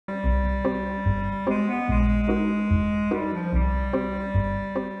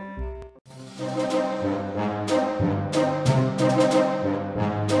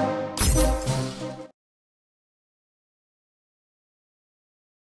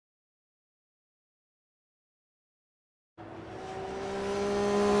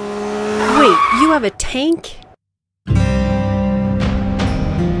you have a tank?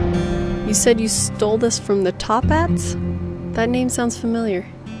 You said you stole this from the Top-Ats? That name sounds familiar.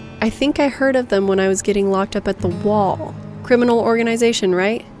 I think I heard of them when I was getting locked up at the Wall. Criminal organization,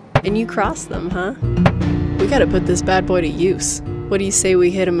 right? And you crossed them, huh? We gotta put this bad boy to use. What do you say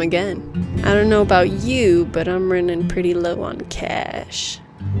we hit him again? I don't know about you, but I'm running pretty low on cash.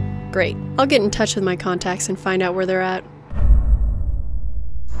 Great. I'll get in touch with my contacts and find out where they're at.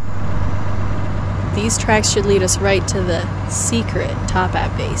 These tracks should lead us right to the secret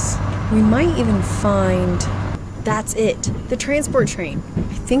Top-At base. We might even find... That's it. The transport train.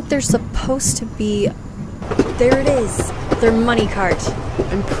 I think there's supposed to be... There it is. Their money cart.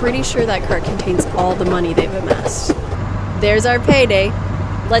 I'm pretty sure that cart contains all the money they've amassed. There's our payday.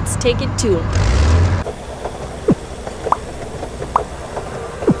 Let's take it to them.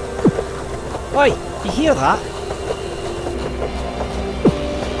 Oi, you hear that?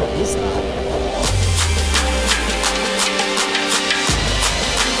 What is that?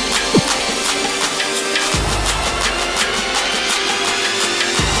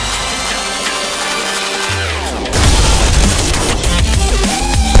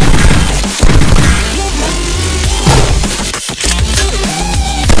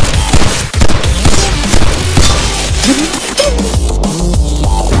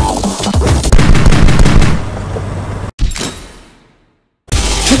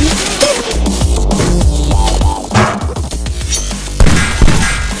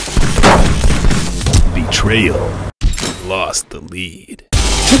 Betrayal lost the lead.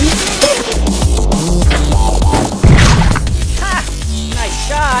 Ha! Nice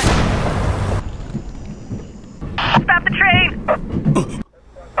shot! Stop the train!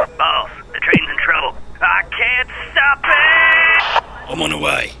 Boss, the train's in trouble. I can't stop it! I'm on the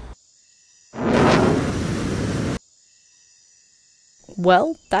way.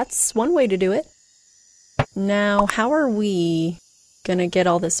 Well, that's one way to do it. Now, how are we gonna get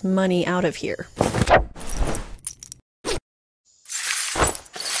all this money out of here?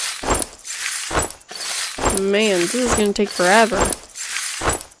 Man, this is gonna take forever.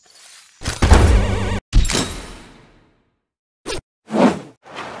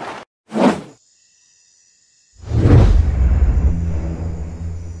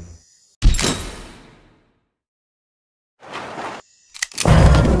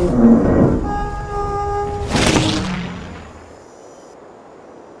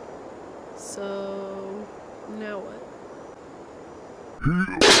 So, now what?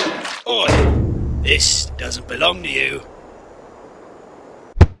 Oi! This doesn't belong to you.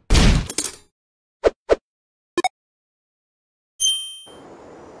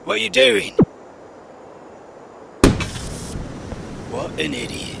 What are you doing? What an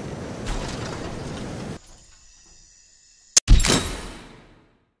idiot.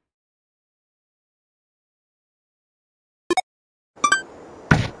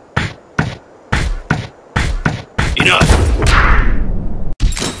 Enough!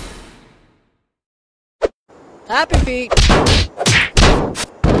 Happy feet!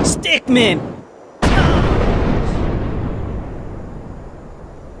 Stickmin!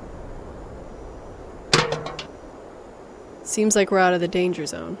 Seems like we're out of the danger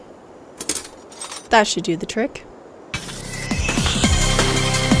zone. That should do the trick.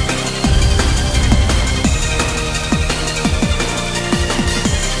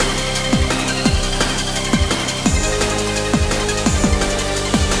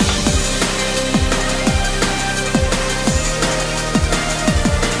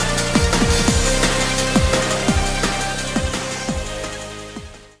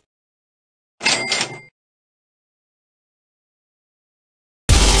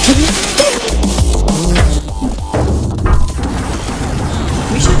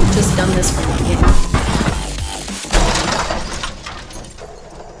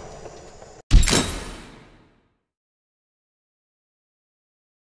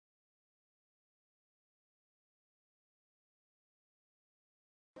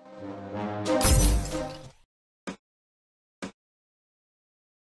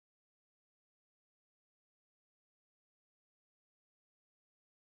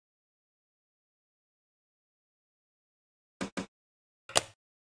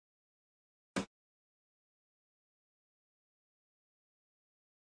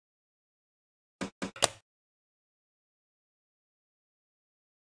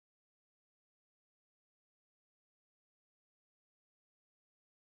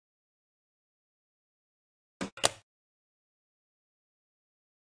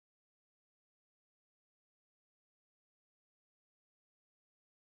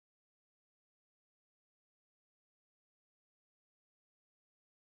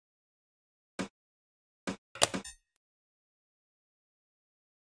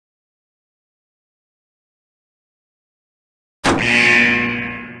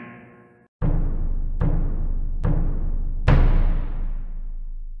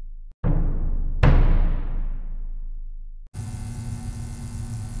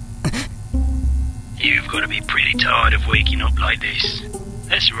 really tired of waking up like this.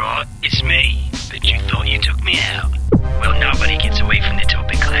 That's right, it's me. But you thought you took me out. Well, nobody gets away from the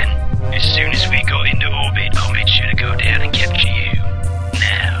topic, Glenn. As soon as we got into orbit, I made sure to go down and capture you.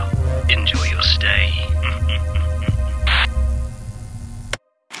 Now, enjoy your stay.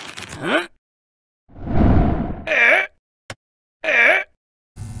 Huh?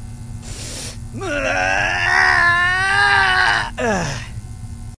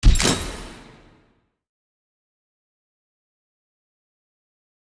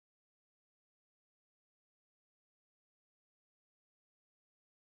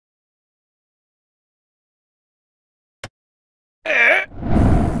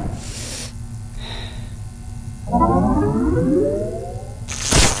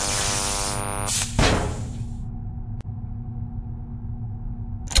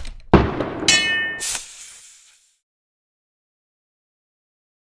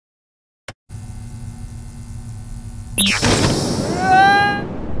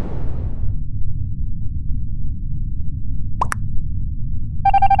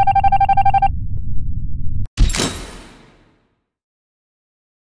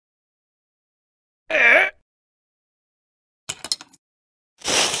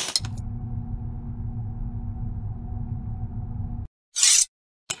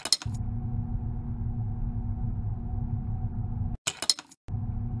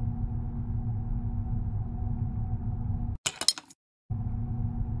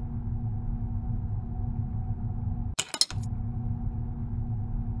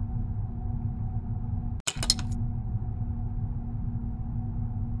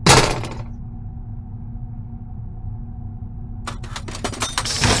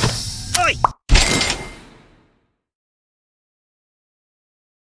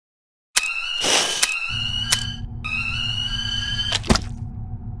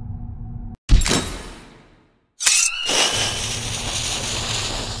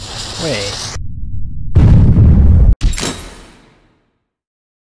 Wait.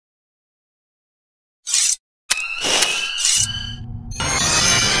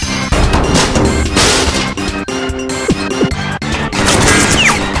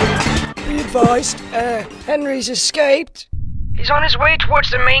 Be advised, Henry's escaped. He's on his way towards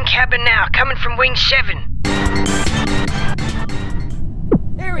the main cabin now, coming from Wing 7.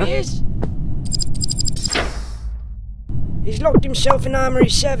 There he is. He's locked himself in Armory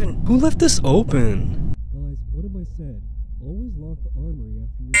 7. Who left this open? Guys, what have I said? Always lock the armory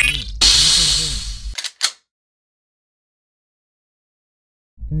after you're done.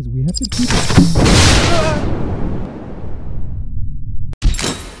 Guys, we have to keep it.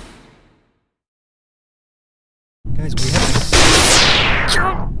 Guys, we have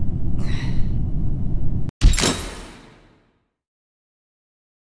to.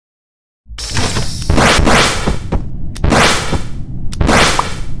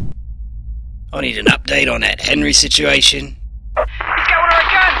 I need an update on that Henry situation. He's got one of our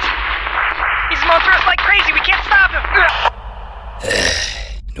guns! He's after us like crazy, we can't stop him!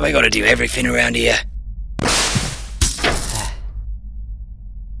 Do I gotta do everything around here?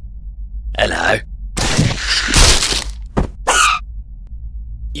 Hello?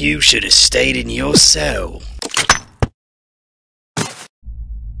 You should have stayed in your cell.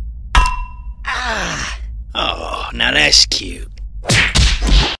 Ah! Oh, now that's cute.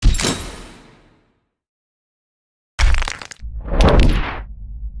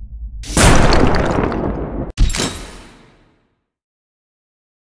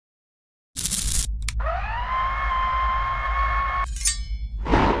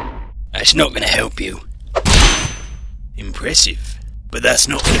 That's not gonna help you. Impressive, but that's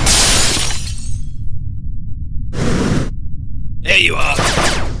not gonna... There you are.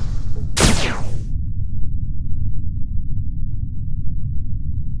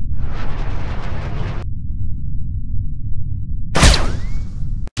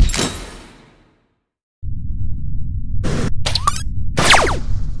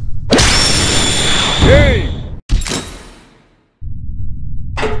 Hey!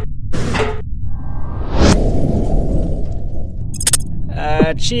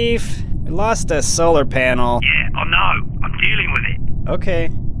 Chief, we lost a solar panel. Yeah, I know. I'm dealing with it. Okay.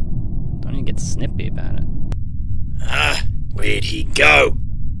 Don't even get snippy about it. Ah, where'd he go?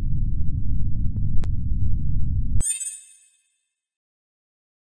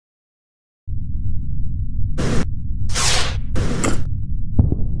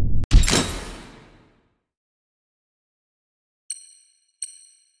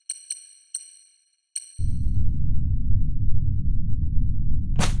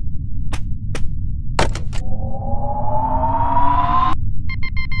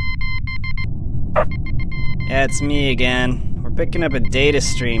 Yeah, it's me again. We're picking up a data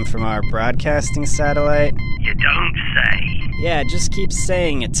stream from our broadcasting satellite. You don't say. Yeah, it just keeps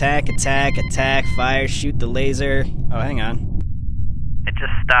saying attack, attack, attack, fire, shoot the laser. Oh, hang on. It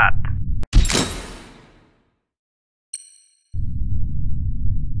just stopped.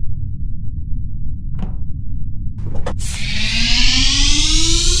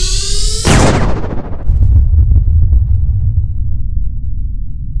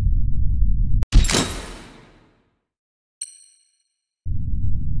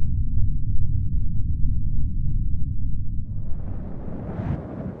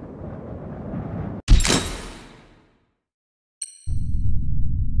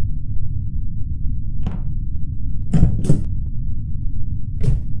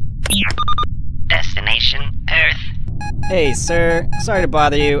 Destination Earth. Hey, sir. Sorry to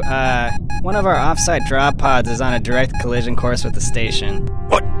bother you. One of our offsite drop pods is on a direct collision course with the station. 3,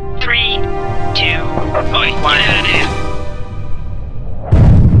 2, oh, get out of there.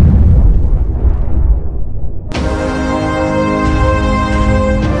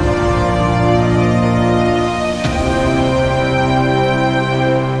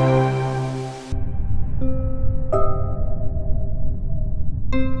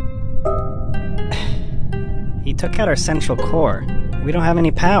 He took out our central core. We don't have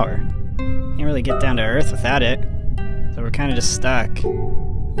any power. Can't really get down to Earth without it. So we're kinda just stuck.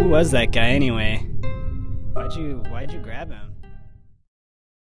 Who was that guy anyway? Why'd you grab him?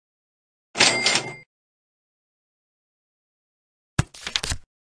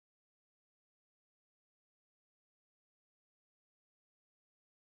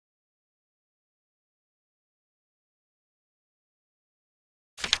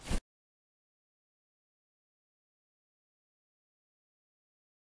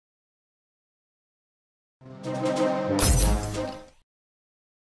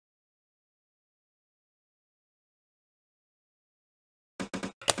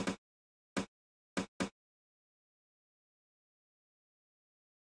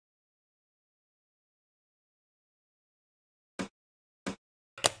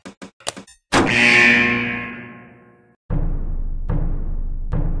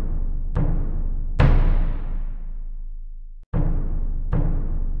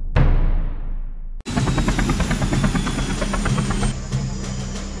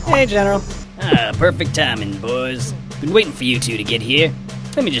 Hey, General. Perfect timing, boys. Been waiting for you two to get here.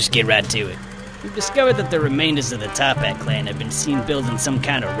 Let me just get right to it. We've discovered that the remainders of the Top Hat clan have been seen building some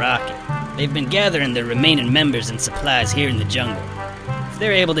kind of rocket. They've been gathering their remaining members and supplies here in the jungle. If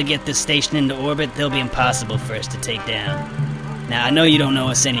they're able to get this station into orbit, they'll be impossible for us to take down. Now, I know you don't know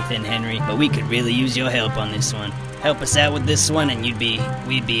us anything, Henry, but we could really use your help on this one. Help us out with this one, and we'd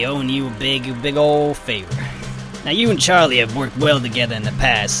be owing you a big old favor. Now, you and Charlie have worked well together in the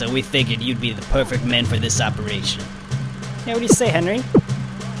past, so we figured you'd be the perfect men for this operation. Yeah, what do you say, Henry?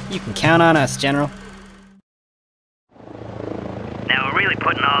 You can count on us, General. Now we're really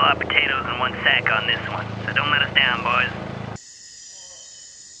putting all our potatoes in one sack on this one, so don't let us down, boys.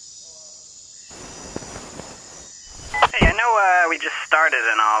 Hey, I know we just started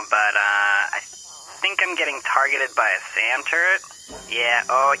and all, but I think I'm getting targeted by a SAM turret. Yeah,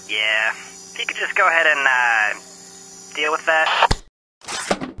 oh yeah. If you could just go ahead and deal with that.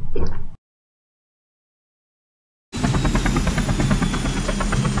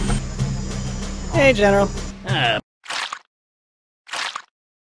 Hey, General.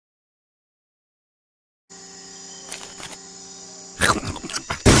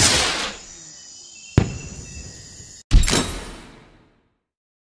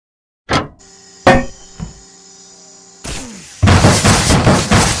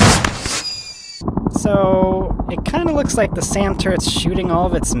 So, it kinda looks like the SAM turret's shooting all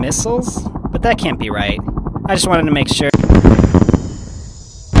of its missiles, but that can't be right. I just wanted to make sure.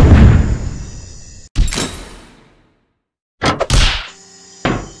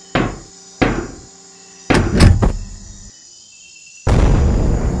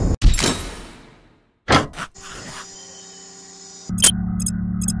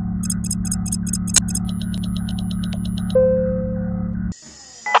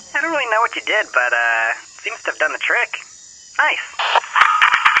 I don't really know what you did, but seems to have done the trick. Nice.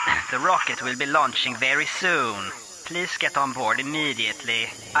 The rocket will be launching very soon. Please get on board immediately.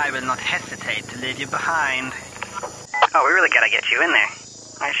 I will not hesitate to leave you behind. Oh, we really gotta get you in there.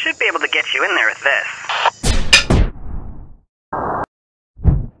 I should be able to get you in there with this.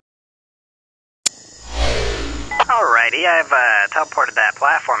 Alrighty, I've teleported that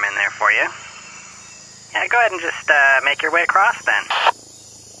platform in there for you. Yeah, go ahead and just make your way across then.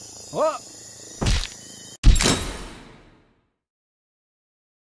 Whoa!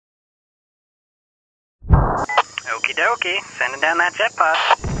 Okie dokie, sending down that jet pod.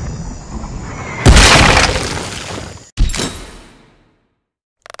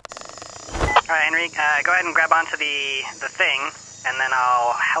 Alright, Henry, go ahead and grab onto the thing, and then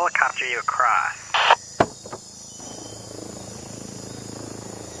I'll helicopter you across.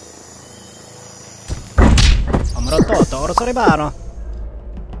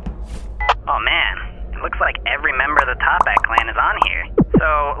 Oh man, it looks like every member of the Toppat clan is on here.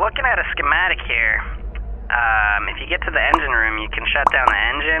 So, looking at a schematic here, if you get to the engine room, you can shut down the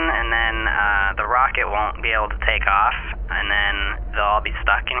engine, and then the rocket won't be able to take off, and then they'll all be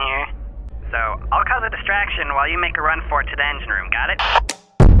stuck in here. So, I'll cause a distraction while you make a run for it to the engine room, got it?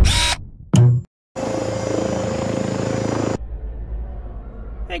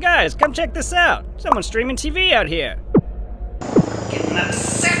 Hey guys, come check this out. Someone's streaming TV out here. Getting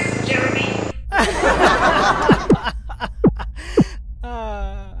upset, Jeremy.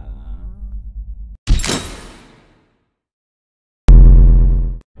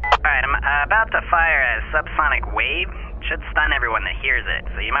 Alright, I'm about to fire a subsonic wave. Should stun everyone that hears it,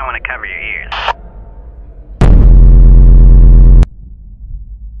 so you might want to cover your ears.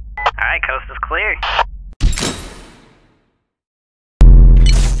 Alright, coast is clear.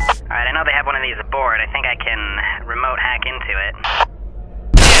 Alright, I know they have one of these aboard. I think I can remote hack into it.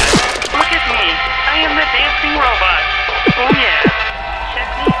 Look at me. I am the dancing robot. Oh yeah. Check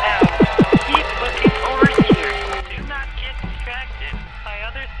me out. Keep looking over here. Do not get distracted by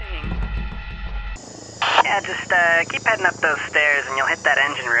other things. Yeah, just keep heading up those stairs and you'll hit that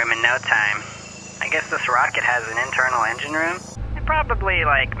engine room in no time. I guess this rocket has an internal engine room. It probably,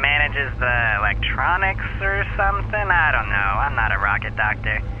 like, manages the electronics or something. I don't know. I'm not a rocket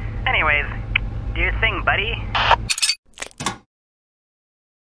doctor. Anyways, do your thing, buddy.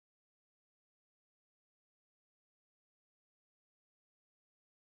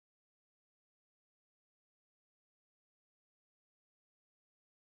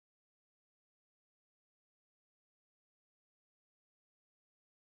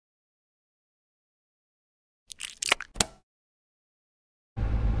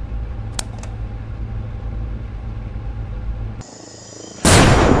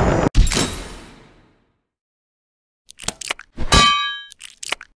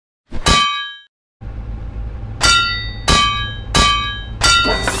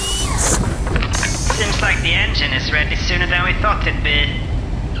 Seems like the engine is ready sooner than we thought it'd be.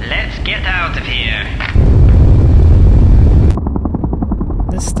 Let's get out of here.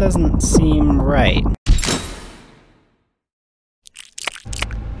 This doesn't seem right.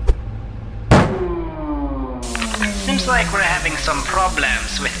 Seems like we're having some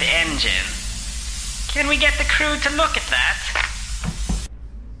problems with the engine. Can we get the crew to look at that?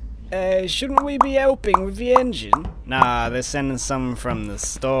 Shouldn't we be helping with the engine? Nah, they're sending some from the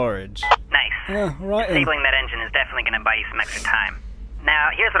storage. Nice. Right. Disabling that engine is definitely going to buy you some extra time. Now,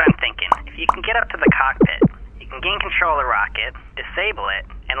 here's what I'm thinking. If you can get up to the cockpit, you can gain control of the rocket, disable it,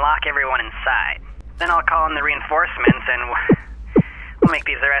 and lock everyone inside. Then I'll call in the reinforcements and we'll make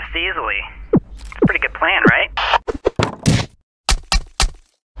these arrests easily. It's a pretty good plan, right?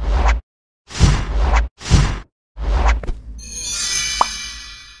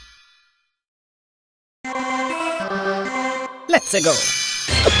 Let's go.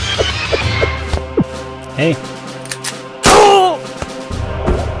 Hey.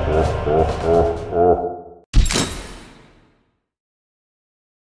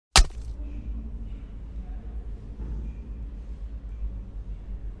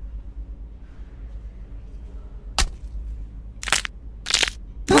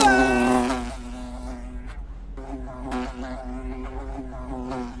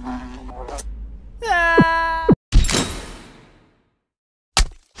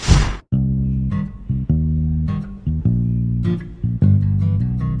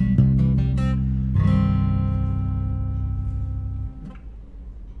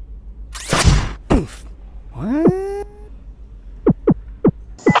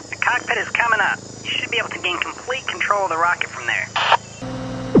 The cockpit is coming up. You should be able to gain complete control of the rocket from there.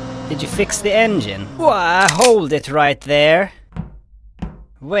 Did you fix the engine? Why, hold it right there.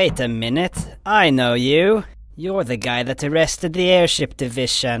 Wait a minute. I know you. You're the guy that arrested the airship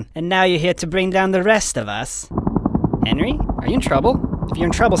division, and now you're here to bring down the rest of us. Henry, are you in trouble? If you're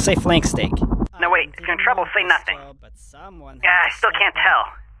in trouble, say flank steak. No, wait. If you're in trouble, say nothing. I still can't tell.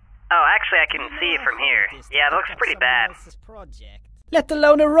 Oh, actually, I can see it from here. Yeah, that looks pretty bad. Let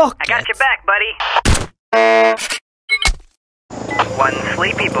alone a rocket. I got your back, buddy. One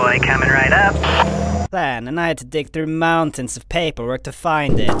sleepy boy coming right up. Plan, and I had to dig through mountains of paperwork to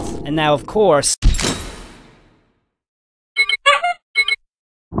find it. And now, of course,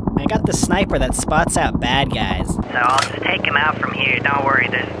 I got the sniper that spots out bad guys. So I'll just take him out from here. Don't worry,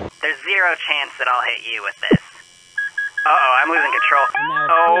 there's zero chance that I'll hit you with this. Uh-oh, I'm losing control.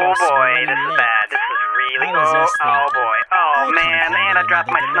 Oh boy, this is bad. This is really... Oh boy. Oh man, and I dropped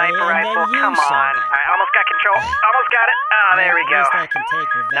my sniper rifle. Come on. I almost got control. Almost got it. Oh, there we go. At least I can take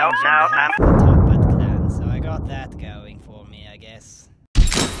revenge Nope, on no, behalf of the Top Bud clan, so I got that going for me, I guess.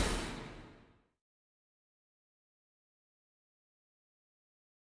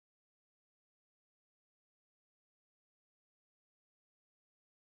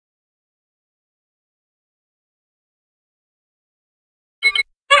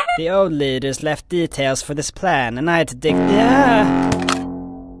 The old leaders left details for this plan, and I had to dig.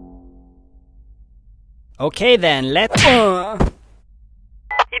 Okay then, let's. You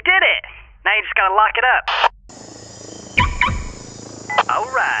did it! Now you just gotta lock it up.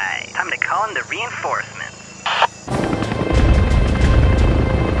 Alright, time to call in the reinforcements.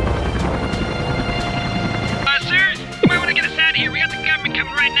 Sir, you might want to get us out of here. We got the government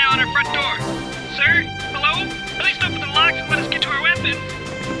coming right now on our front door. Sir? Hello? At least open the locks and let us get to our weapons.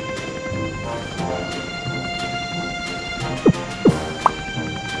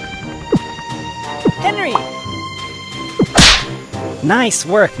 Henry! Nice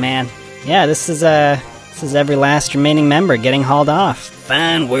work, man. Yeah, this is every last remaining member getting hauled off.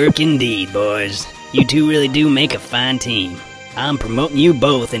 Fine work indeed, boys. You two really do make a fine team. I'm promoting you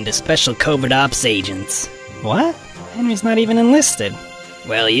both into special covert ops agents. What? Henry's not even enlisted.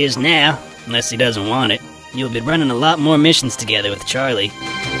 Well, he is now, unless he doesn't want it. You'll be running a lot more missions together with Charlie.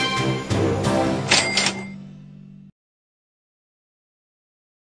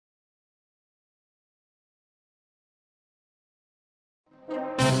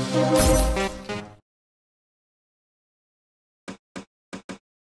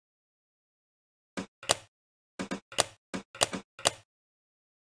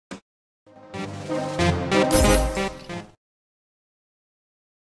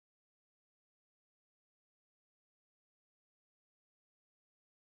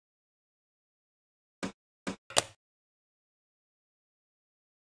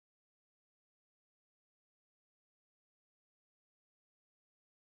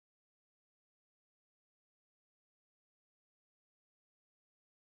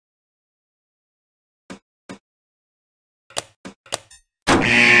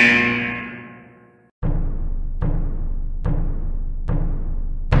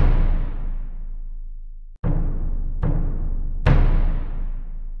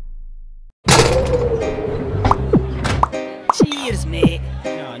 Cheers, mate.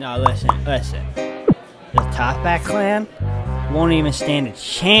 No, listen. The Topback clan won't even stand a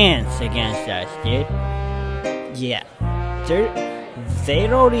chance against us, dude. Yeah, they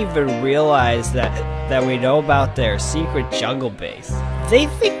don't even realize that we know about their secret jungle base. They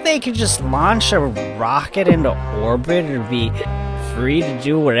think they can just launch a rocket into orbit and be free to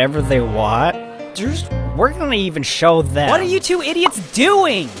do whatever they want. We're gonna even show them. What are you two idiots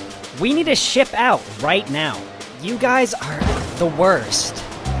doing? We need to ship out right now. You guys are the worst.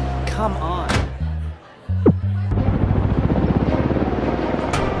 Come on.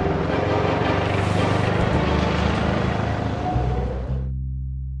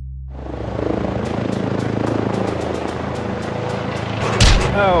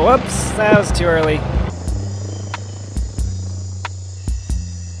 Oh, whoops, that was too early.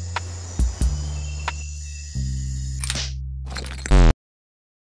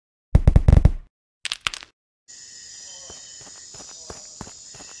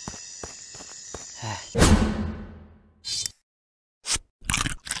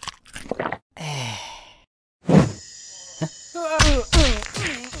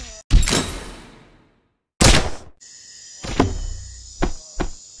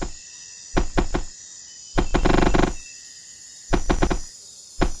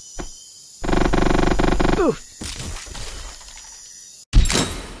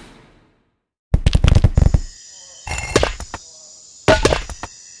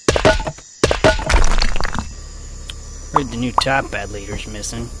 Heard the new top bad leader's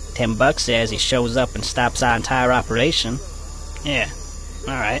missing. $10 says he shows up and stops our entire operation. Yeah,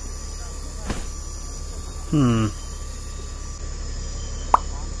 alright.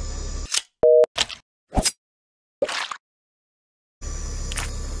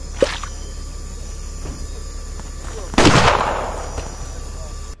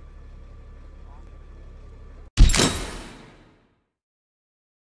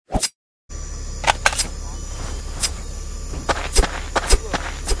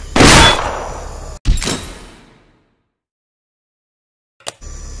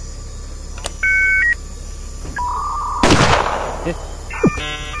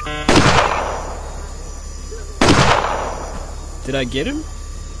 Did I get him?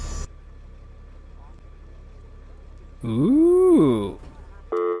 Ooh.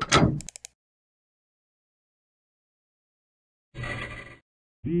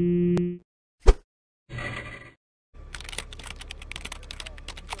 Hey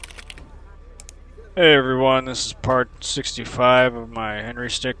everyone, this is part 65 of my Henry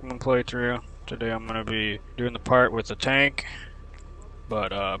Stickmin playthrough. Today I'm going to be doing the part with the tank.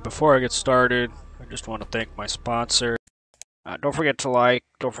 But before I get started, I just want to thank my sponsor. Don't forget to like,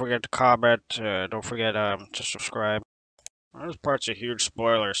 don't forget to comment, don't forget to subscribe. This part's a huge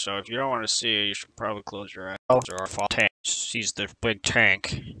spoiler, so if you don't want to see it, you should probably close your eyes. Or fall tank. Sees the big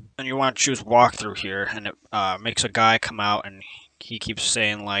tank. And you want to choose walkthrough here, and it makes a guy come out and he keeps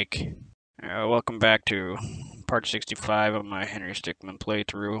saying like, welcome back to part 65 of my Henry Stickmin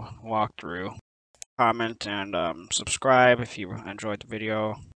playthrough, walkthrough. Comment and subscribe if you enjoyed the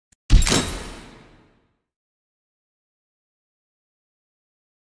video.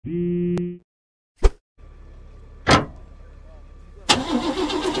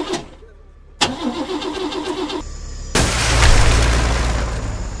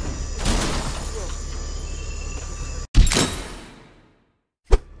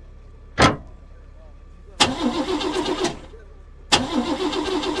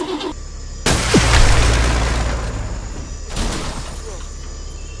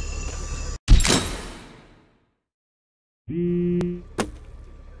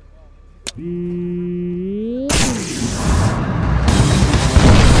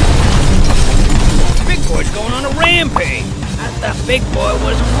 Big boy's going on a rampage. I thought Big Boy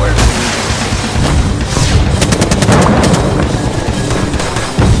wasn't working.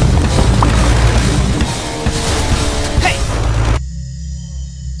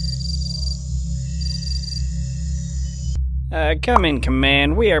 Hey! Come in,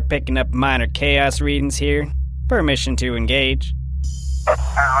 Command. We are picking up minor chaos readings here. Permission to engage.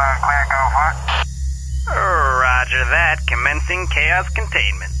 Roger that. Commencing chaos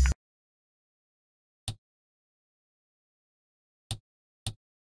containment.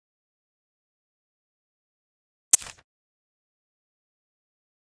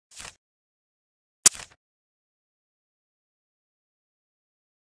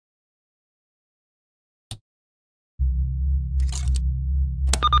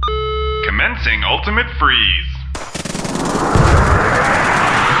 Commencing ultimate freeze.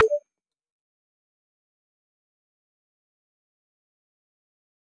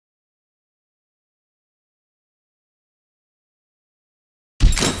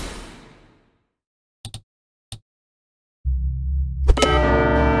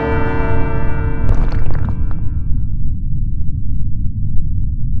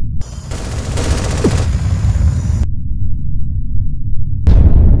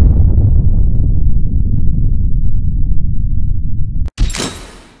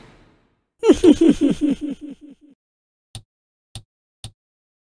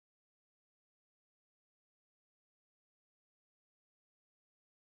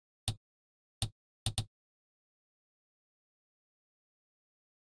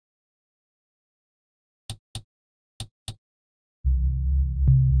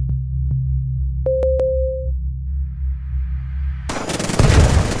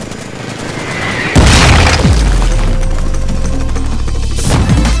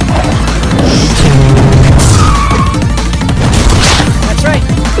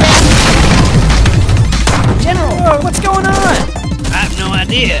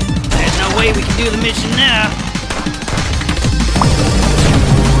 There's no way we can do the mission now.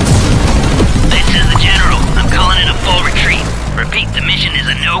 This is the General. I'm calling in a full retreat. Repeat, the mission is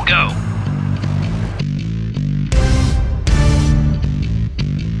a no-go.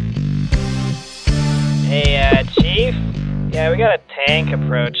 Hey, Chief? Yeah, we got a tank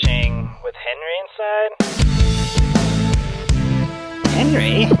approaching with Henry inside.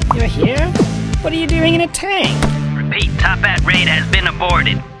 Henry? You're here? What are you doing in a tank? Repeat, Top Hat raid has been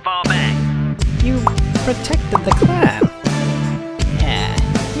aborted. Fall back. You protected the clan. Yeah,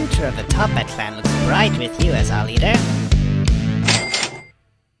 the future of the Top Hat clan looks bright with you as our leader.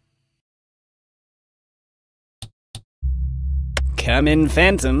 Come in,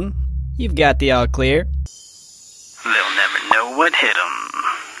 Phantom. You've got the all clear. They'll never know what hit them.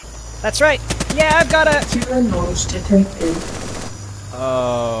 That's right. Yeah, I've got a... Zero noise detected.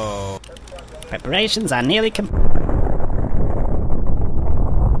 Oh. Preparations are nearly complete.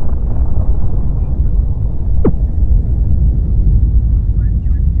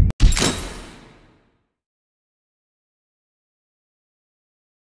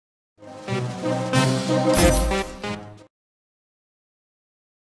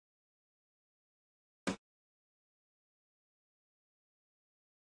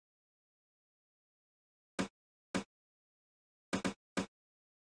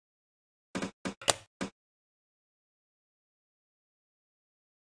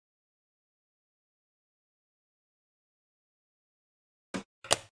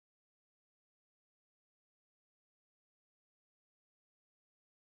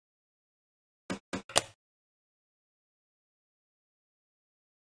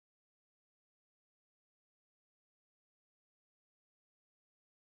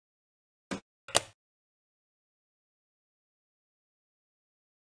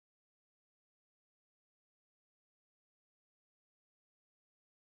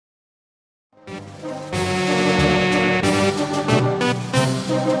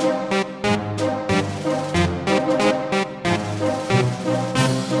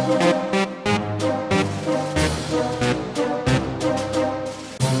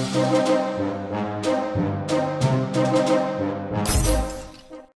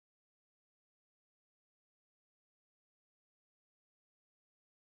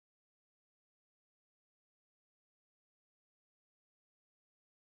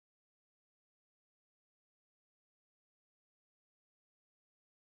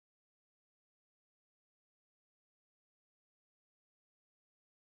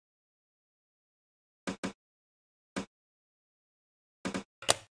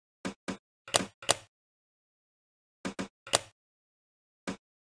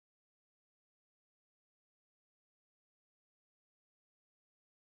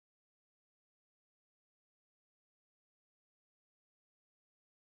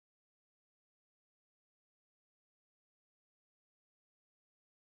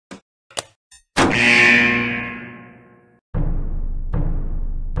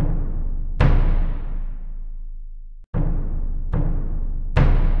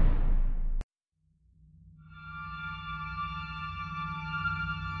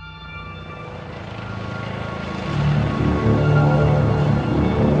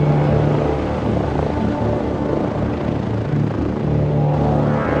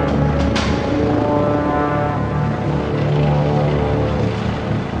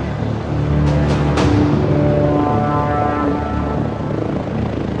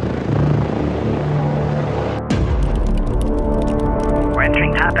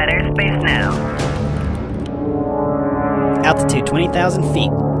 3,000 feet.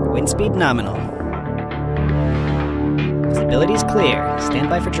 Wind speed nominal. Visibility is clear. Stand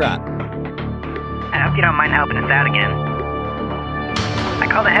by for drop. I hope you don't mind helping us out again. I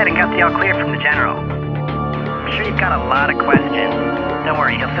called ahead and got the all clear from the general. I'm sure you've got a lot of questions. Don't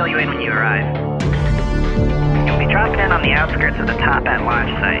worry, he'll fill you in when you arrive. You'll be dropping in on the outskirts of the Top Hat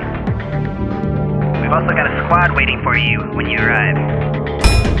launch site. We've also got a squad waiting for you when you arrive.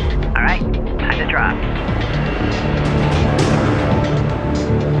 Alright, time to drop.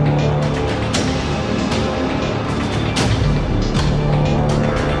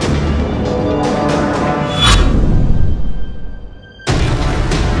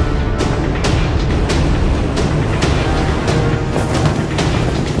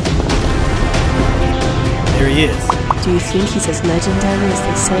 There he is. Do you think he's as legendary as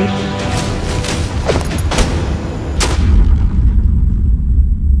they say?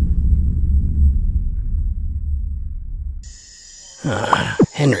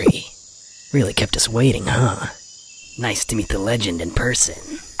 Henry. Really kept us waiting, huh? Nice to meet the legend in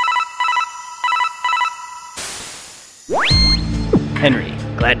person. Henry,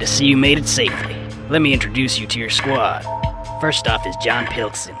 glad to see you made it safely. Let me introduce you to your squad. First off is John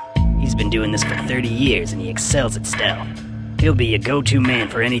Pilkson. He's been doing this for 30 years and he excels at stealth. He'll be your go-to man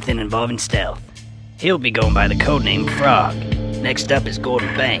for anything involving stealth. He'll be going by the codename Frog. Next up is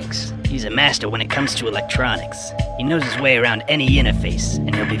Gordon Banks. He's a master when it comes to electronics. He knows his way around any interface,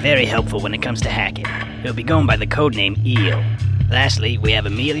 and he'll be very helpful when it comes to hacking. He'll be going by the codename Eel. Lastly, we have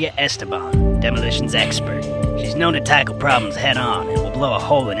Amelia Esteban, demolitions expert. She's known to tackle problems head-on and will blow a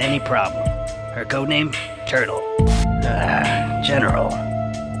hole in any problem. Her codename? Turtle. General.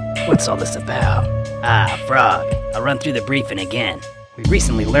 What's all this about? Frog. I'll run through the briefing again. We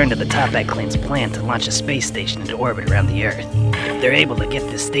recently learned of the Top Hat clan's plan to launch a space station into orbit around the Earth. If they're able to get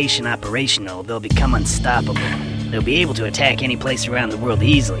this station operational, they'll become unstoppable. They'll be able to attack any place around the world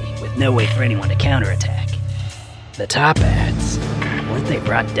easily, with no way for anyone to counterattack. The Top Hats? Weren't they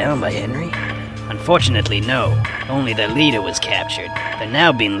brought down by Henry? Unfortunately, no. Only their leader was captured. They're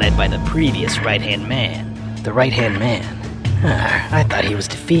now being led by the previous right-hand man. The right-hand man? I thought he was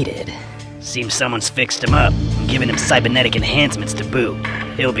defeated. Seems someone's fixed him up and given him cybernetic enhancements to boot.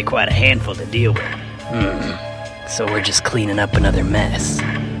 He'll be quite a handful to deal with. So we're just cleaning up another mess.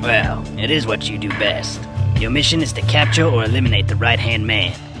 Well, it is what you do best. Your mission is to capture or eliminate the right-hand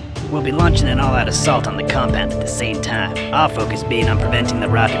man. We'll be launching an all-out assault on the compound at the same time, our focus being on preventing the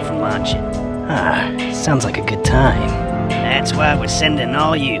rocket from launching. Sounds like a good time. That's why we're sending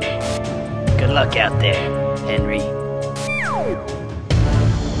all you. Good luck out there, Henry.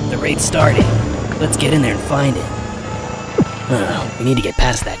 The raid's starting. Let's get in there and find it. We need to get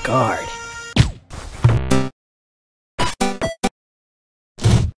past that guard.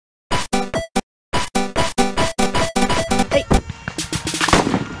 Hey!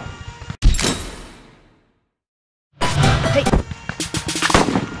 Hey!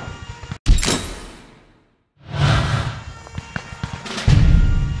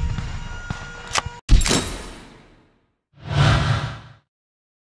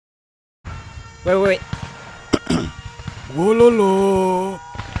 Wait. Wololo.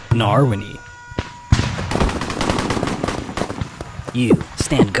 Narwini. You,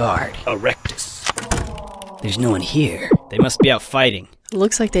 stand guard. Erectus. There's no one here. They must be out fighting.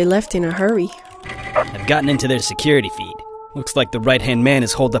 Looks like they left in a hurry. I've gotten into their security feed. Looks like the right-hand man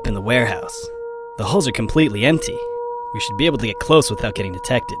is holed up in the warehouse. The hulls are completely empty. We should be able to get close without getting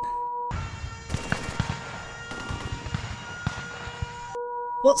detected.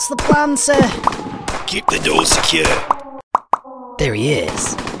 What's the plan, sir? Keep the door secure. There he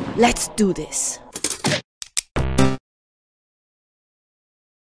is. Let's do this.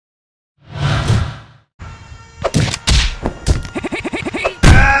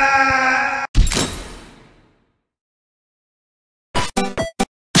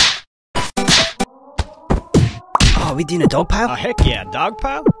 Oh, are we doing a dog pile? Oh, heck yeah, dog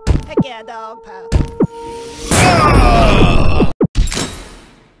pile? Heck yeah, dog pal.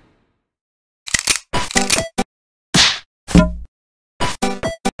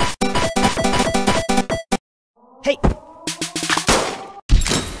 Hey!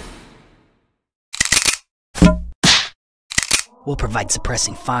 We'll provide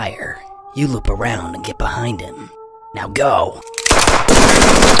suppressing fire. You loop around and get behind him. Now go!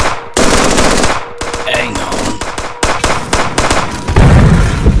 Hang on.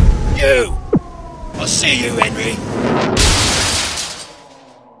 You! I see you, Henry.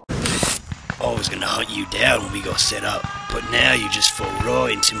 I was gonna hunt you down when we got set up, but now you just fall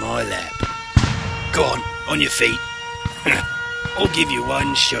right into my lap. Go on your feet. I'll give you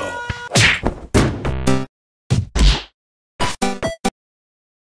one shot.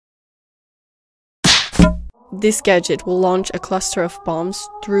 This gadget will launch a cluster of bombs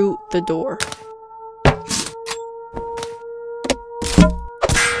through the door.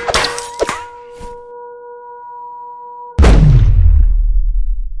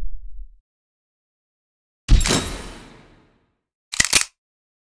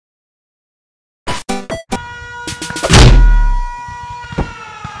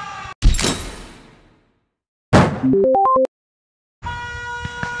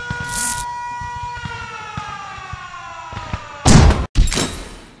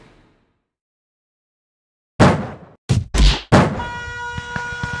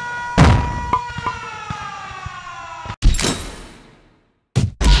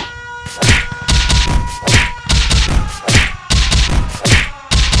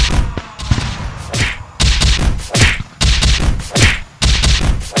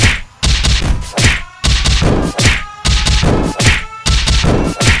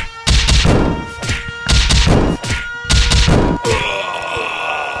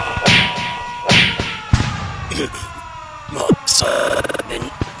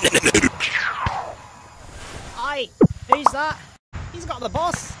 Aye, who's that? He's got the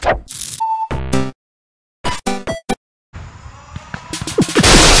boss.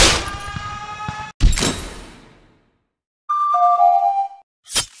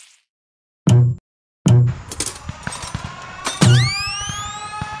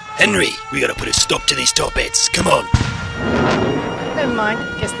 Henry, we gotta put a stop to these top hats. Come on. Never mind,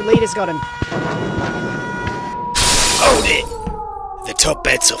 guess the leader's got him. Hold it. The top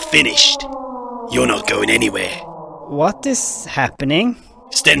hats are finished. You're not going anywhere. What is happening?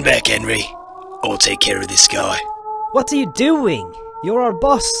 Stand back, Henry. I'll take care of this guy. What are you doing? You're our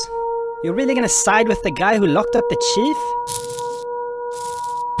boss. You're really gonna side with the guy who locked up the chief?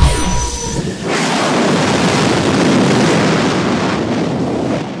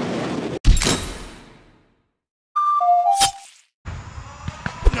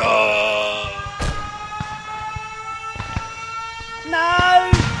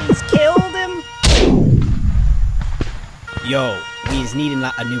 No! He's killed him! Yo, we's needing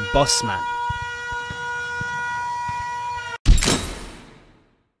like a new boss man.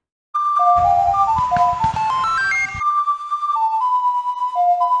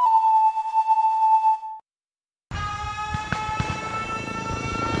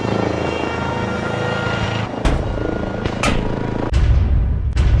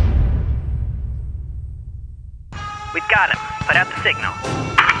 We've got him. Put out the signal.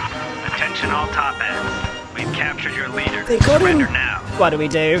 Attention all top hats. We've captured your leader. They got him! Surrender now. What do we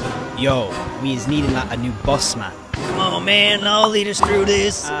do? Yo, we's needing like a new boss man. Come on, man. I'll lead us through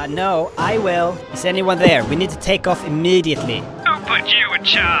this. No, I will. Is anyone there? We need to take off immediately. Who put you in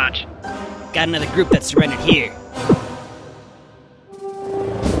charge? Got another group that surrendered here.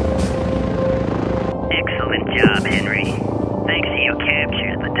 Excellent job, Henry. Thanks to your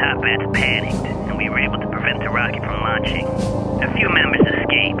capture, the top hats panicked, and we were able to prevent the rocket from launching. A few members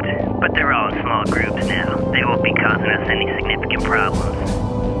escaped, but they're all in small groups now. They won't be causing us any significant problems.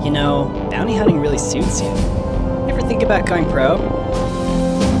 You know, bounty hunting really suits you. Ever think about going pro?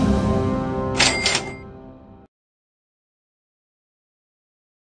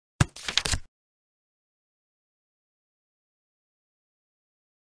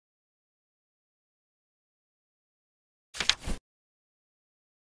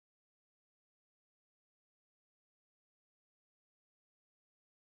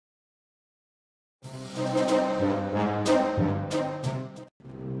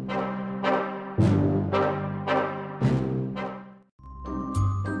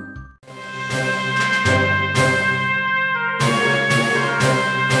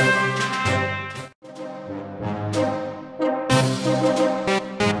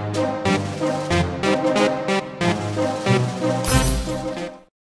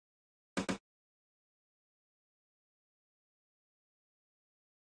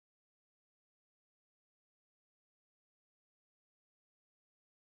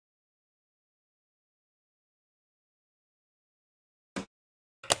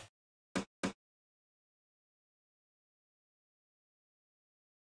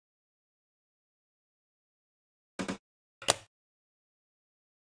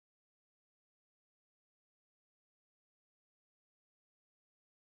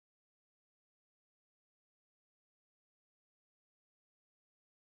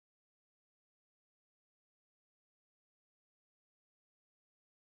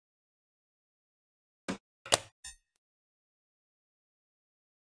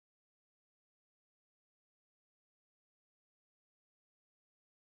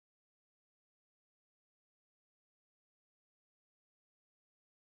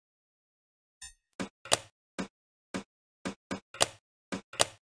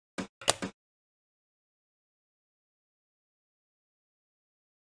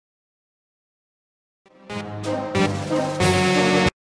 it.